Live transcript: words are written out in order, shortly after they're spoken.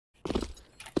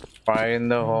Fire in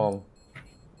the hole.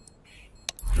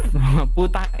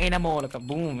 Puta enamo like a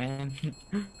boom, man.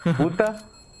 Puta?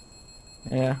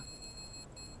 Yeah.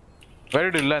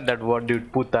 Where did you learn that word,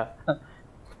 dude? Puta.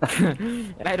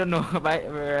 And I don't know, but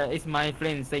it's my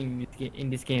friend saying in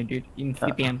this game, dude. In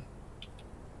CPM.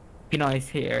 Pinoy is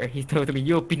here. He told me,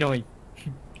 "Yo, Pinoy."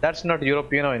 That's not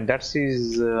European. That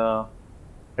is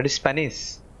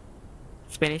Spanish.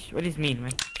 Spanish? What does it mean,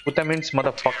 man? Puta means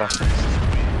motherfucker.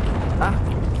 Ah,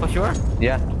 for sure.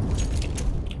 Yeah.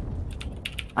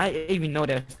 I even know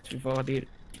that before, dude.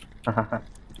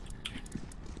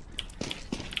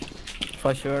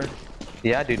 For sure.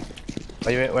 Yeah, dude.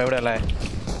 Why would I lie?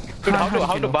 Dude,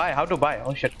 how to buy? How to buy?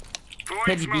 Oh shit.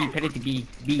 Petty B.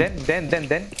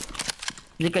 Then.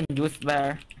 You can use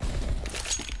where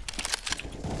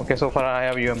Okay, so far I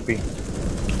have UMP.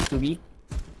 to be.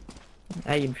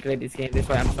 I didn't play this game, that's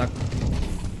why I'm stuck.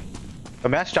 The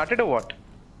match started or what?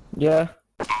 Yeah.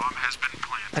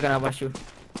 I gonna rush you.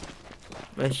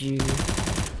 Rush you.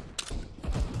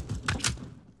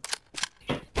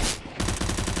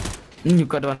 You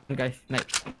got one, guys. Nice.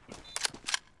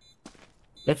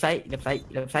 Left side. No,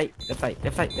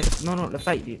 left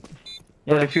side, dude.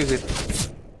 Yeah. Defuse it.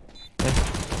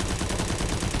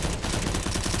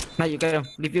 Now you got him.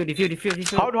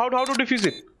 Defuse. How to defuse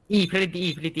it? Play the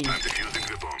E.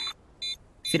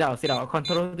 Sit down.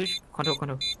 Control.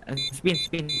 And spin.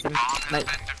 Nice.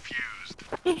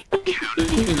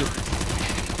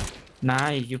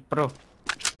 Nice, you pro.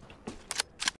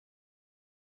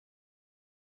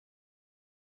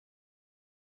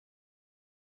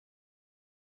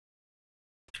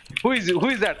 Who is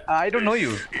that? I don't know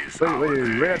you. Wait,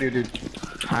 where are you, dude?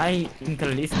 Hi,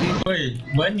 Interlist, dude. Wait,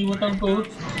 when you want to?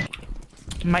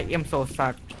 My aim so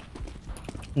suck.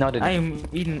 No, dude. I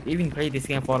even played this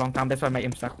game for a long time. That's why my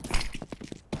aim suck.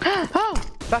 Oh,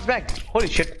 flashback! Holy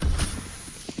shit!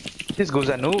 These guys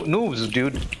are noobs,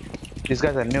 dude. These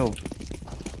guys are noob.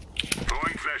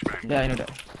 Yeah, I know that.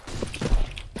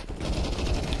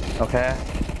 Okay.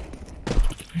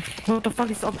 What the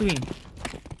fuck is up doing?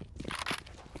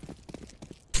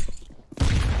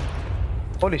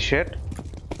 Holy shit!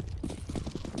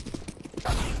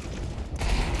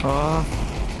 Oh.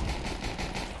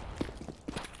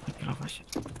 Oh shit.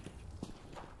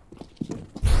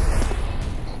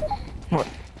 What?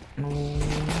 No.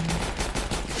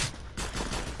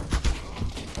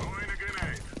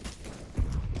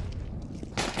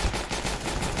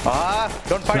 Ah!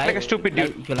 Don't fight like a stupid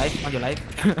dude. On your life. On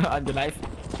your life.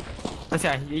 Let's see,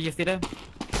 you see them?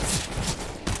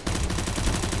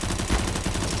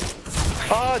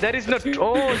 Oh, there is no.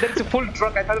 Oh, there is a full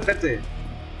truck. I thought that's it.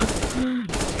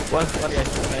 One life.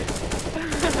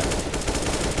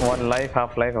 One life,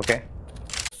 half life. Okay.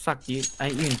 Suck, dude. I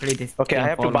even played this. Okay, I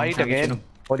have to buy it time, again. you know.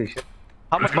 Holy shit!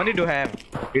 How much money do I have?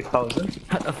 8,000.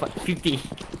 50.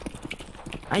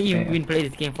 I even played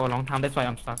this game for a long time. That's why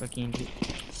I'm stuck again, dude.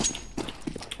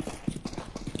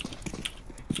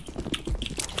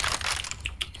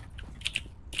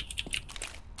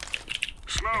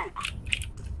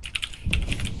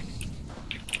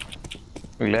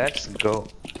 Let's go.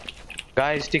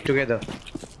 Guys, stick together.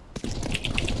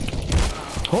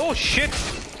 Oh shit!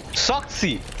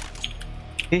 Soxy!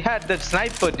 He had that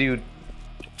sniper, dude.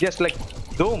 Just like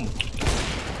Doom.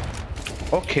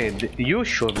 Okay, you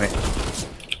show me.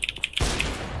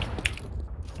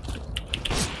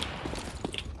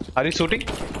 Are you shooting?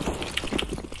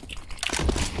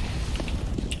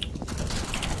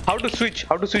 How to switch?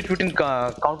 How to switch between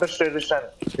counter terrorist and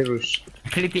terrorist?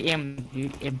 Click the M,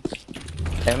 dude. M.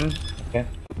 M? Okay.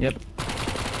 Yep.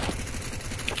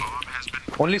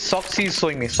 Only Soxy is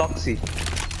showing me. Soxy.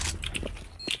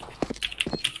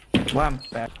 One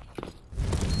back.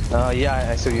 Yeah,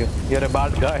 I see you. You're a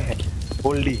bad guy.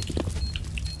 Oldie.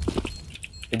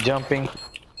 You're jumping.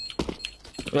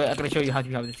 Wait, I'm gonna show you how to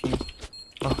have this game.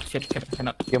 Oh shit,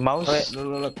 cannot. Your mouse. Wait,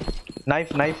 look. Knife.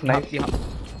 They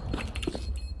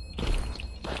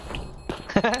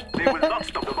will not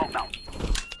stop the bomb now.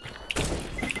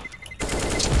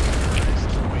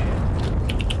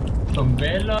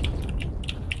 Umbrella.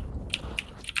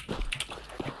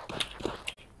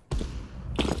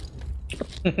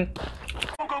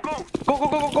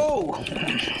 Go!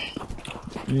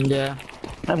 Yeah.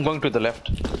 I'm going to the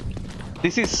left.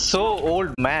 This is so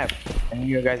old map, and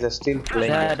you guys are still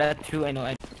playing. Yeah, it. that's true. I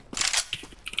know.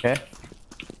 Okay.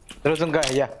 There was some guy.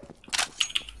 Yeah.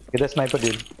 Get a sniper,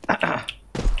 dude.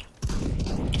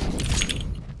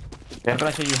 I'm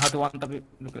gonna show you how to one tap it.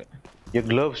 Look at it. Your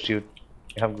gloves, dude.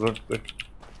 You have good.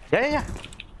 Yeah.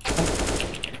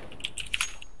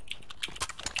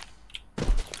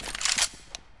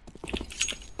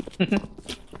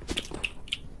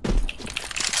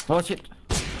 Oh shit.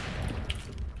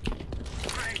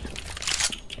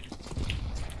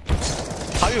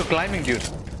 How are you climbing, dude?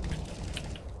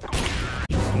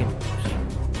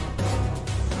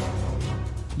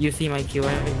 You see my kill,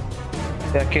 right?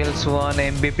 Yeah, kills 1,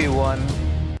 MVP 1.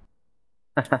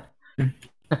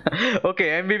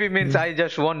 Okay, MVP means I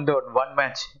just won the one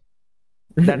match.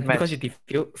 That match. Because you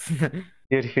defuse.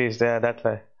 You defused, yeah, that's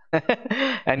why.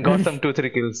 And got some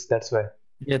 2-3 kills, that's why.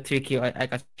 Yeah, 3 kill. I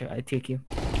got you. I 3 kill.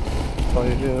 Oh,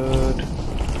 dude.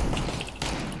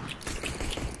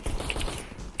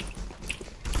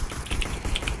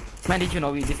 Man, did you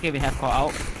know this game we have call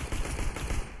out?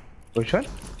 Which one?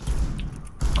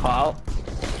 Call out.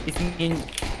 This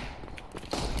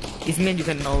mean you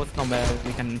can know somewhere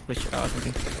we can push or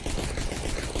something.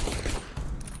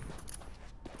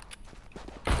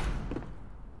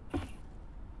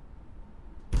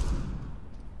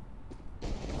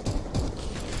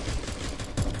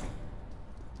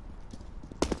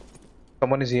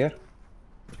 Someone is here.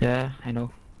 Yeah, I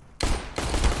know.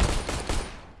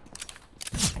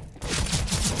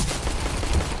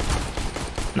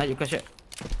 Now you catch it.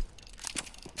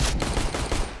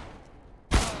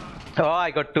 Oh,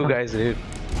 I got 2 guys, dude.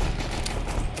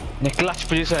 In a clutch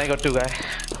position, I got 2 guys.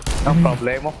 No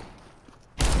problemo.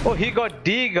 Oh, he got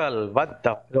deagle. What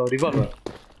the? Oh, revolver.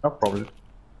 No problem.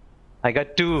 I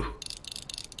got 2.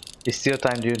 It's your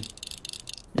time, dude.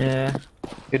 Yeah.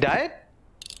 You died?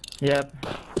 Yep.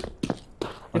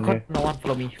 Okay. Because no one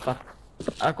follow me. Fuck.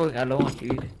 I'm going alone,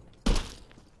 dude.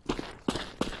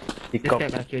 He This come. guy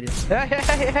got killed. Hey, hey,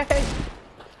 hey, hey.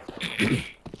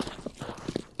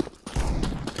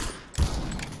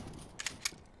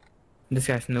 This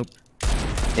guy's noob.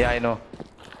 Yeah, I know.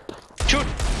 Shoot!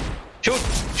 Shoot!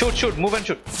 Shoot! Shoot! Move and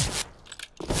shoot!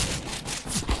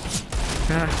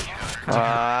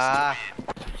 Ah!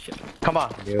 Shit. Come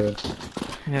on, dude.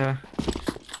 Yeah.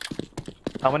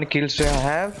 How many kills do I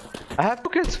have? I have 2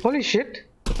 kills. Holy shit!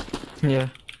 Yeah.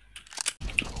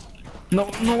 No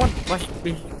one watch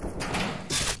me.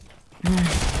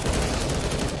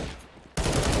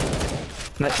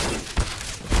 Nice.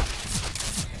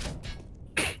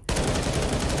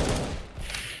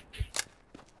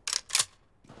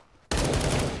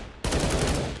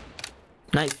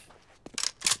 Nice.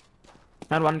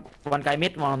 And one guy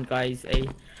mid, one guy is A.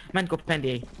 Man, go plan the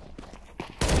A.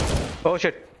 Oh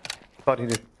shit! Sorry,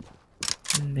 dude.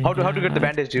 How to get the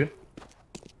bandage, dude?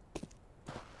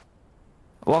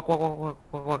 Walk.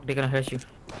 They're gonna hurt you.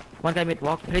 One guy mid,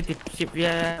 walk. Play the ship.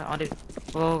 Yeah, on it.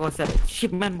 Go, set it.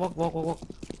 Ship, man.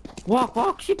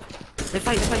 Walk. Ship. Let's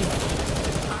fight.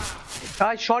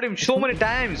 I shot him so many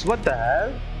times. What the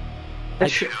hell?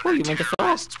 Oh, you meant to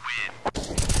fast.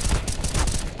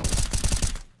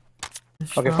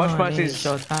 Okay, first match is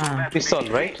pistol,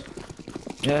 right?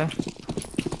 Yeah.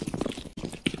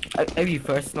 Every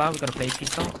first lap, we gotta play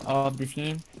pistol of this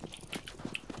game.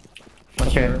 For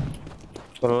Okay. sure.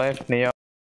 So left, near.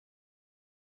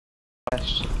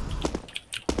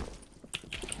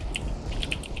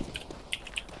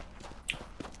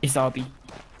 It's all B.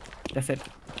 That's it.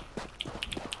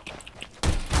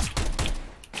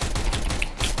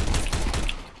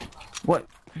 What?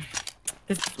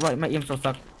 This is why my aim so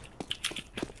suck.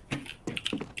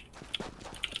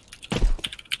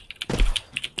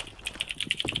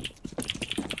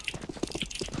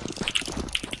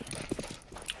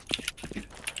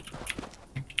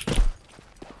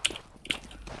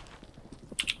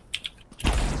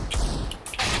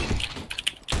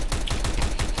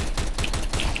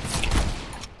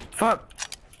 Fuck!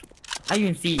 I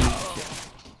even see you.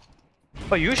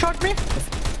 Oh, you shot me?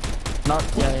 Not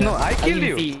yeah. No, I killed even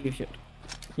you. See you shit.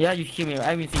 Yeah, you kill me.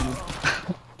 I even see you.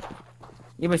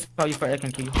 Even saw you first, I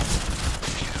can kill you.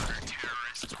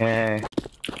 Yeah.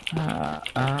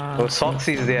 Oh,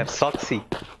 Soxy is there. Soxy.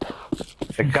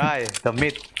 The guy, the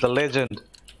myth, the legend.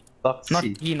 Soxy. Not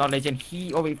he, not legend.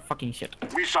 He always fucking shit. I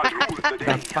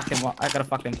gotta fuck him. I gotta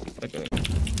fuck him. Okay.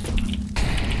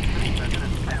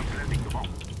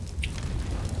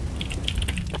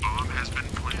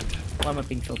 Why am I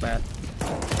being so bad?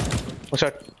 What's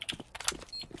that?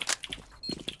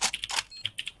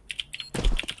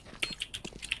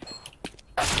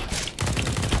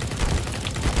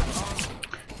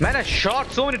 Man, I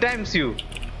shot so many times you.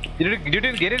 You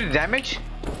didn't get any damage?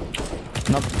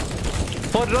 Nope.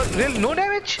 For real, no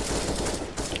damage?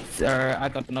 Sir, I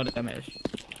got no damage.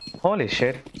 Holy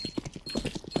shit.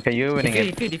 Okay, you're winning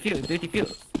it.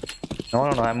 Defuse. No,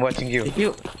 I'm watching you.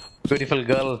 Defuse. Beautiful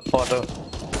girl photo.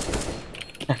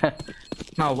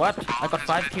 Now what? I got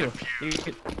 5 kills.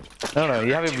 No,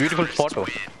 you have a beautiful photo.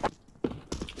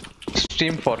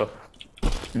 Stream photo.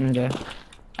 Yeah.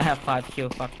 I have 5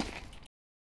 kills, fuck.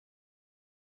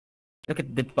 Look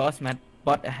at the boss, man.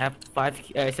 Bot have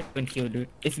 7 kill, dude.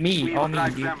 It's me, all me,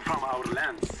 dude.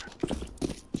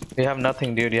 You have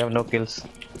nothing, dude. You have no kills.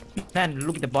 Man,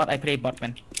 look at the bot. I play bot,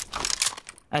 man.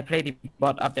 I play the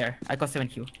bot up there. I got 7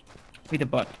 kill with the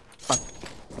bot. Fuck.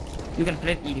 You can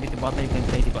play E with the bot, and you can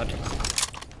play the bot.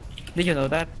 Did you know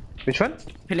that? Which one?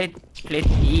 Play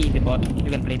E in the bot. You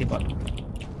can play the bot.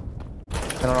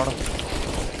 No.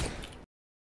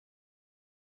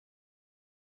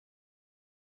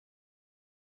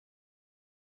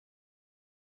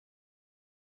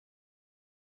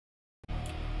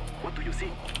 What do you see?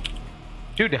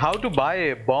 Dude, how to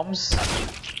buy bombs?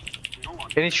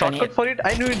 Any shortcut for it?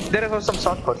 I knew there were some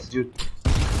shortcuts, dude.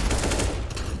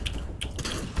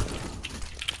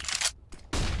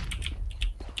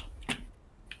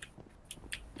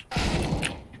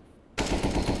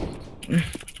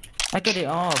 I get it.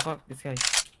 Oh, fuck this guy.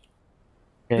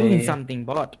 Okay. Doing something,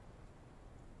 bot.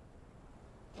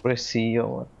 Press C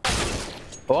or what?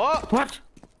 Oh! What?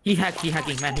 He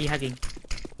hacking, man. He hacking.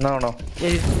 No. No,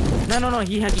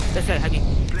 he hacking. This guy hacking.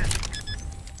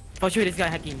 For sure, this guy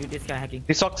hacking, dude. This guy hacking.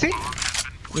 This Oxy?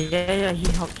 Yeah, he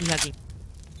hacking.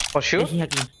 For sure? Yeah, he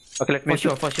hacking. Okay, let me. For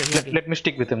sure, he hacking. Let me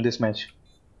stick with him this match.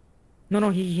 No,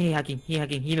 he hacking. He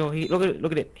hacking. He know.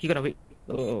 Look at it. He gonna wait.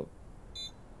 Oh.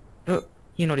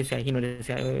 He know this guy.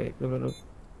 Wait. Look.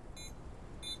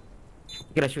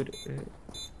 He gotta shoot.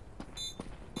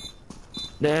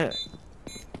 There.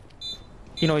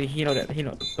 He know that.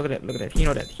 Look at that.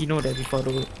 He know that before.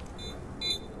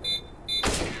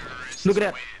 Look at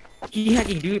that. He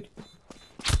hacking, dude.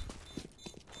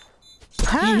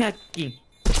 Huh? He hacking.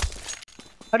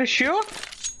 Are you sure?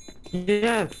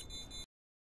 Yes.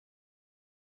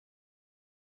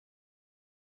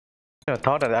 I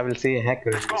thought I will see a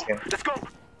hacker in this game. Let's go.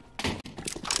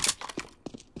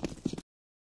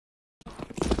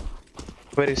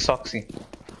 Where is Soxy?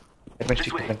 Let me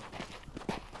stick with him.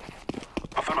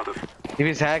 Affirmative. If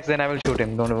he's hacks, then I will shoot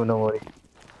him. Don't worry.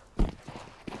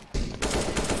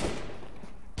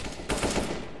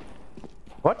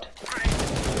 What?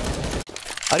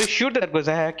 Are you sure that was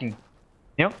a hacking?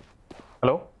 Yeah?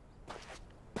 Hello?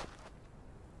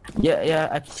 Yeah,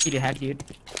 I see the hack, dude.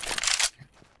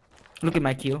 Look at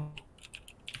my kill.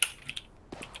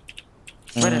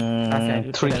 Where the last guy,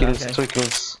 dude? 3 Where the kills, last guy?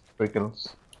 3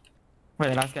 kills. Where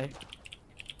the last guy?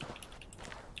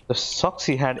 The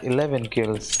Soxy had 11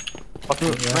 kills.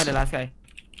 Dude, where the last guy?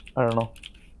 I don't know.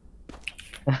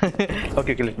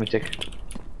 Okay, let me check.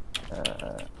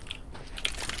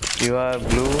 You are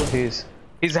blue.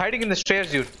 He's hiding in the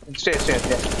stairs, dude. In stairs, yeah.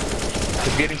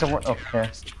 He's getting someone. Oh,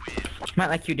 yeah. Man,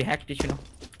 I killed the hack, did you know?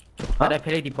 But I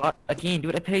played the bot again,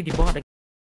 dude. I played the bot again.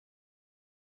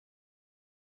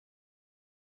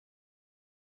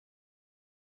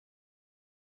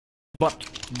 Bot.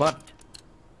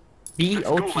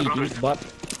 B-O-T, dude. Bot.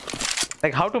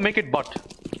 Like how to make it bot?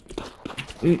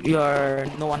 You are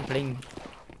no one playing.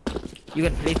 You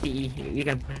can play the you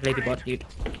can play the bot, dude.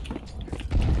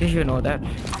 Did you know that? No.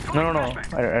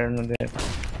 I don't know that.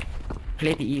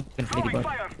 Play the E, you can play the bot.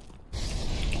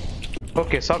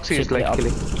 Okay, Soxy is Shit, like yeah.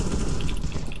 killing.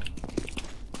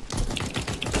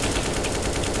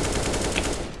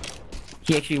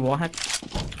 He actually wall hack.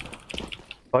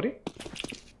 Sorry?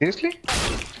 Seriously?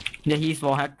 Yeah, he's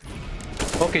wall hack.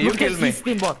 Okay, you Look killed at me. He's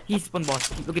spin bot. He's spin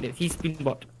bot. Look at it. He's spin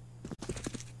bot.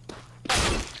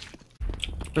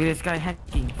 Look at this guy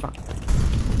hacking. Fuck.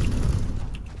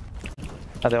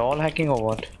 Are they all hacking or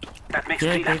what? That makes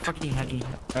Yeah, three they left. fucking hacking.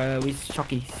 With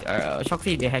Shocky.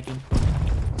 Shocky, they're hacking.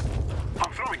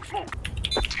 I'm throwing smoke.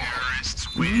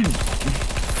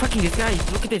 Fucking this guy.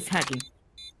 Look at this hacking.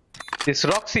 It's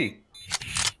Roxy.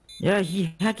 Yeah,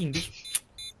 he hacking. This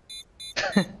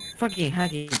fucking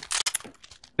hacking.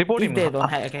 Report If him. they don't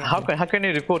hack, okay. How can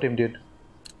you report him, dude?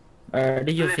 Did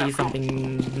you see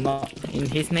something not in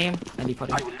his name? And he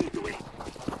put I it will lead the way.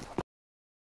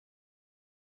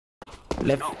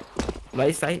 left,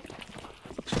 right side.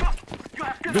 Stop! You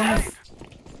have killed Yes.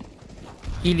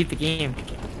 He leave the game.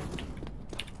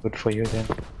 Good for you then.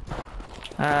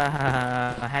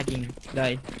 Hacking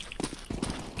die.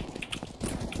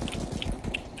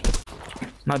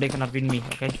 Now they cannot win me.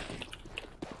 Okay.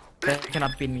 They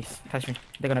cannot win me. Touch me.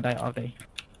 They're gonna die all day.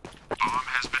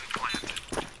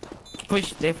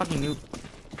 Push. They fucking noob.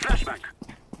 Flashback.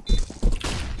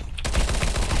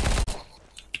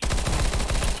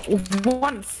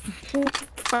 Once.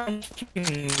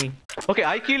 Me. Okay,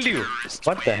 I killed you.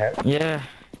 What the hell? Yeah.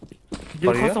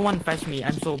 For Dude, you? someone flash me.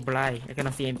 I'm so blind. I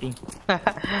cannot see anything.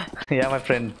 Yeah, my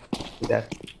friend.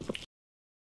 That.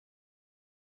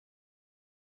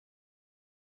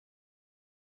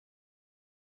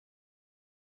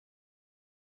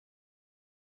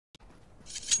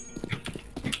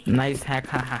 Nice hack,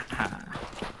 ha ha ha.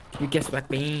 You guess back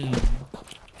banned.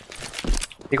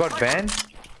 He got banned?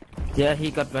 Yeah,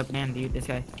 he got back banned, dude. This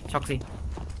guy, Choxy.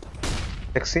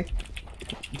 Sexy?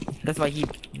 That's why he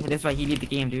leave the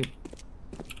game, dude.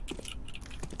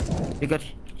 Because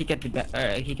he gets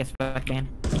back banned.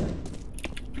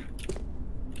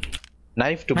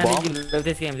 Knife to Man, bomb? you love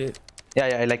this game, dude.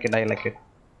 Yeah, I like it, I like it.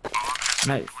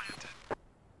 Nice.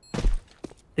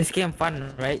 This game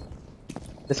fun, right?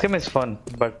 This game is fun,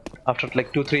 but after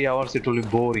like 2-3 hours it will be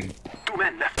boring. 2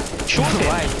 men left. Shoot it!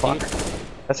 Why, Fuck. dude?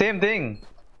 The same thing.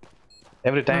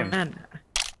 Every time. Man,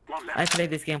 1 left. I played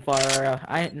this game for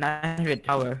 900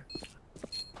 hours.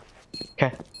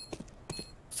 Okay.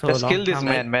 So Just long kill this time,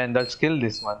 man, right? man. Let's kill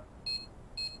this one.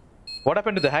 What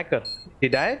happened to the hacker? He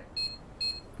died?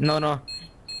 No.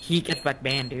 He gets back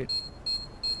banned, dude.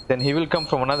 Then he will come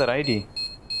from another ID.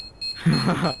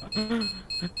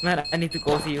 Man, I need to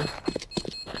go see you.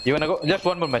 You wanna go? Just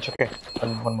one more match, okay?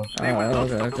 One more.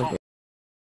 Okay.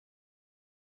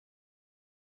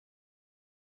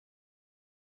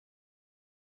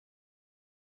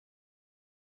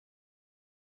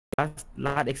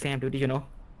 Last exam, dude, you know?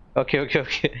 Okay.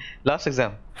 Last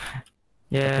exam.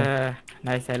 Yeah,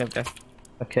 nice, I love that.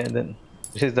 Okay, then.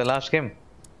 This is the last game.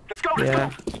 Let's go, let's Yeah.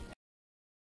 go.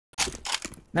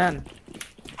 Man,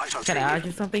 I shall can stay I here. ask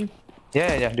you something?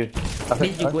 Yeah, dude.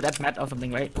 Did you good at math or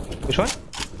something, right? Which one?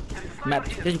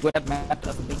 Math. Did you good at math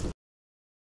or something?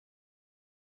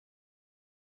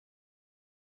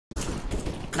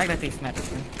 Mathematics,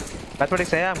 math.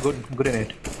 Mathematics, yeah, I'm good in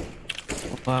it.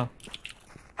 Wow.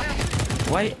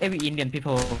 Why every Indian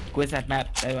people good at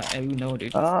math? I will know,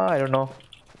 dude. I don't know.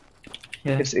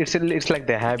 Yeah. It's like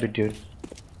their habit, dude.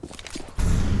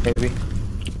 Maybe.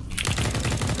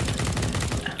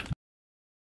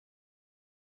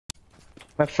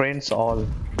 My friends all.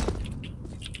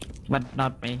 But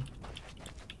not me.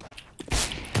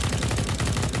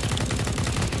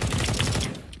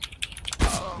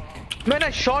 Man,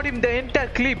 I shot him the entire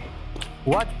clip.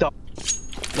 What the?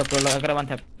 Look, I got a one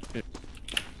tap.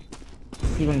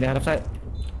 He's on the other side.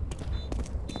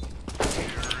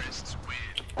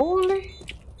 Holy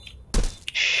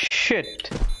shit.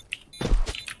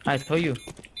 I told you.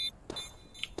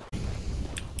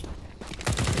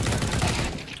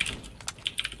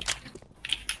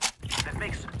 That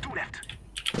makes 2 left.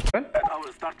 What? At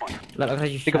our start point. Look, I'm gonna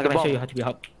Pick up the show bomb. you how to be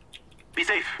hot. Be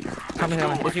safe. Come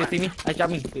here. If you see me, I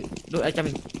jumping. Look, I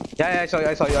jumping. Yeah, I saw you.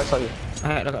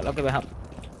 Alright, look at my hop.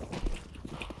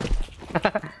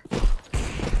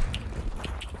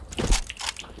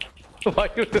 Why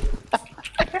you do?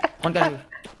 One guy.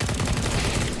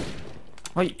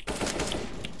 Oi.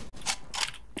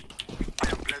 I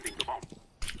am planting the bomb.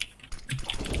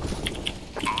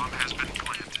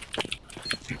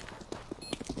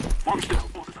 One still,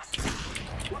 both of us.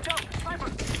 Watch out, sniper!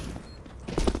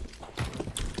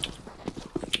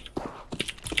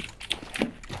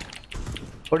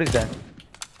 What is that?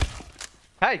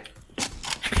 Hi.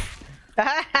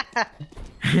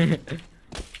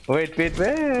 Wait.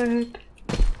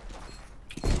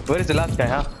 Where is the last guy,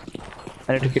 huh?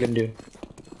 I need to kill him, dude.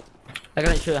 I'm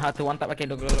gonna show you how to one tap. Okay,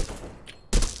 look.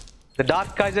 The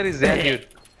Dark Kaiser is there, dude.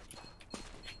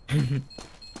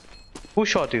 Who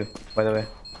shot you, by the way?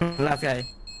 Last guy.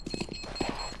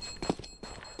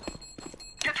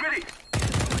 Get ready!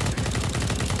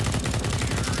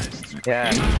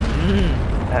 Yeah.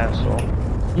 Asshole.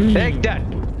 Take that.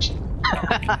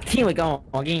 Here we go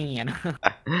again.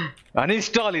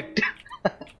 Uninstall it.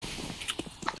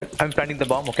 I'm planting the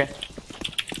bomb, okay?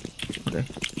 Okay.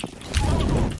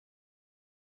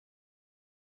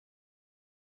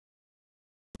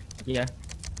 Yeah.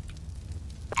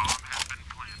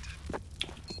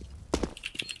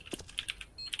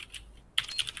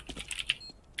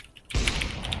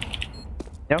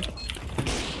 Yep.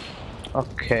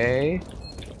 Okay.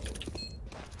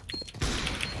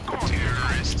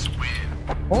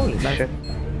 Holy shit.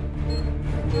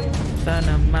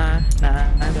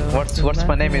 What's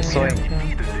my name is showing?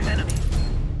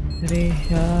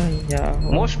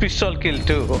 Most pistol kill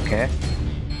too, okay.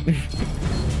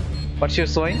 What's your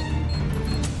showing?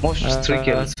 Most 3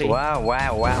 kills. three.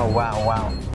 Wow.